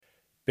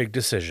Big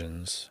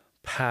decisions,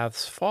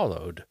 paths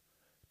followed,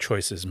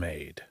 choices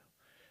made.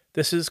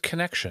 This is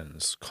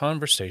Connections,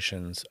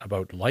 conversations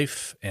about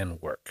life and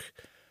work.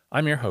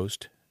 I'm your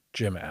host,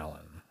 Jim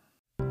Allen.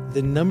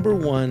 The number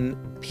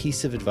one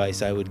piece of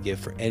advice I would give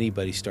for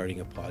anybody starting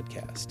a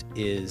podcast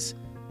is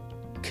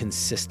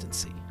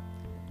consistency.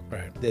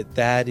 Right.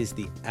 That is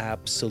the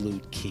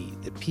absolute key.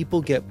 That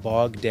people get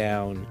bogged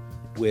down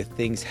with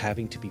things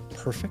having to be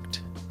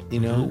perfect,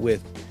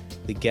 with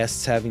the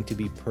guests having to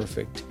be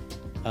perfect.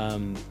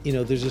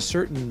 There's a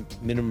certain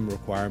minimum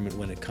requirement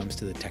when it comes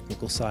to the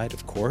technical side,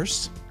 of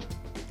course,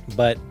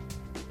 but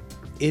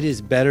it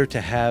is better to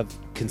have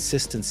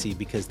consistency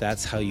because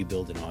that's how you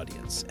build an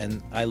audience.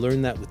 And I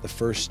learned that with the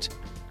first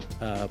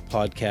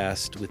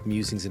podcast with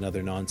Musings and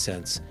Other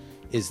Nonsense,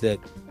 is that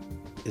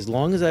as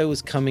long as I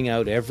was coming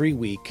out every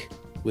week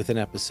with an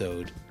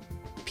episode,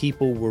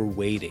 people were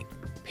waiting.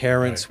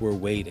 Parents were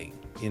waiting,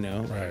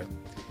 Right.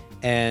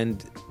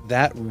 And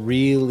that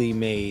really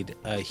made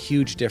a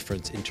huge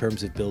difference in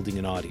terms of building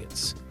an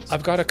audience.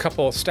 I've got a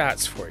couple of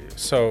stats for you.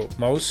 So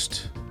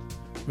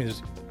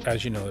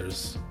as you know,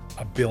 there's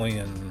a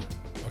billion,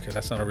 okay,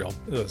 that's not a real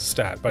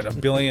stat, but a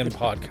billion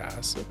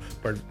podcasts,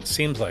 or it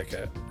seems like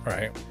it,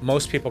 right?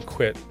 Most people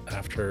quit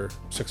after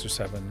 6 or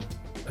 7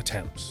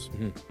 attempts.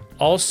 Mm-hmm.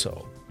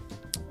 Also,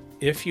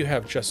 if you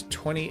have just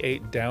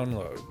 28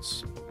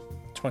 downloads,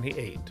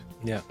 28,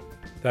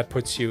 that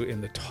puts you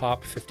in the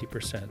top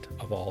 50%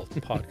 of all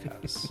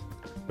podcasts,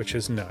 which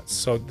is nuts.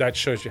 So that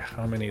shows you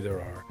how many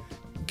there are.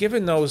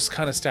 Given those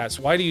kind of stats,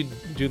 why do you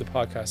do the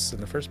podcasts in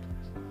the first place?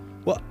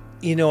 Well,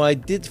 I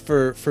did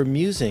for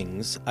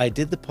Musings, I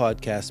did the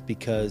podcast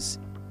because,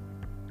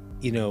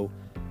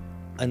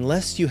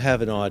 unless you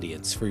have an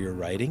audience for your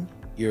writing,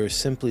 you're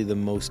simply the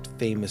most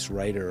famous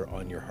writer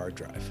on your hard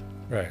drive.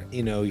 Right.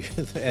 You're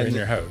in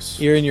your house.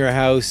 You're in your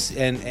house,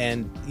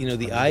 and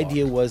the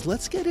idea was,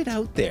 let's get it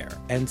out there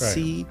and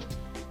see,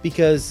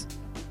 because,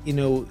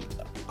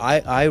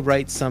 I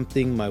write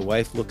something, my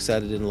wife looks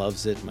at it and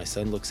loves it, my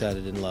son looks at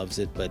it and loves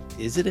it, but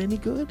is it any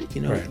good?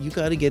 You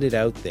got to get it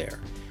out there.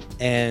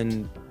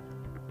 And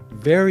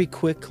very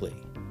quickly,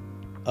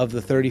 of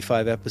the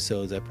 35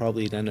 episodes, I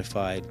probably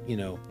identified,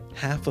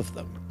 half of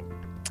them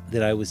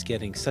that I was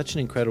getting such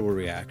an incredible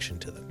reaction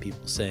to them.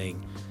 People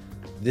saying,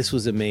 this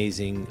was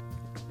amazing.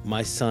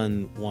 My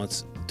son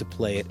wants to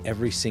play it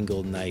every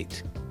single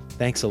night.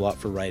 Thanks a lot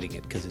for writing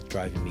it because it's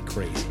driving me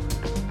crazy.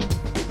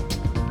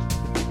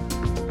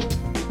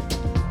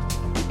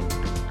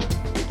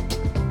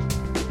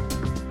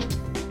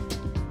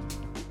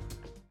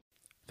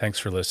 Thanks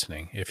for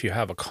listening. If you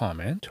have a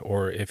comment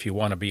or if you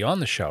want to be on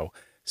the show,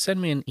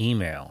 send me an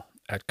email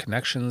at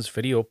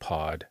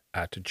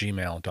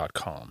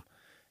connectionsvideopod@gmail.com.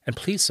 And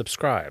please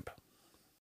subscribe.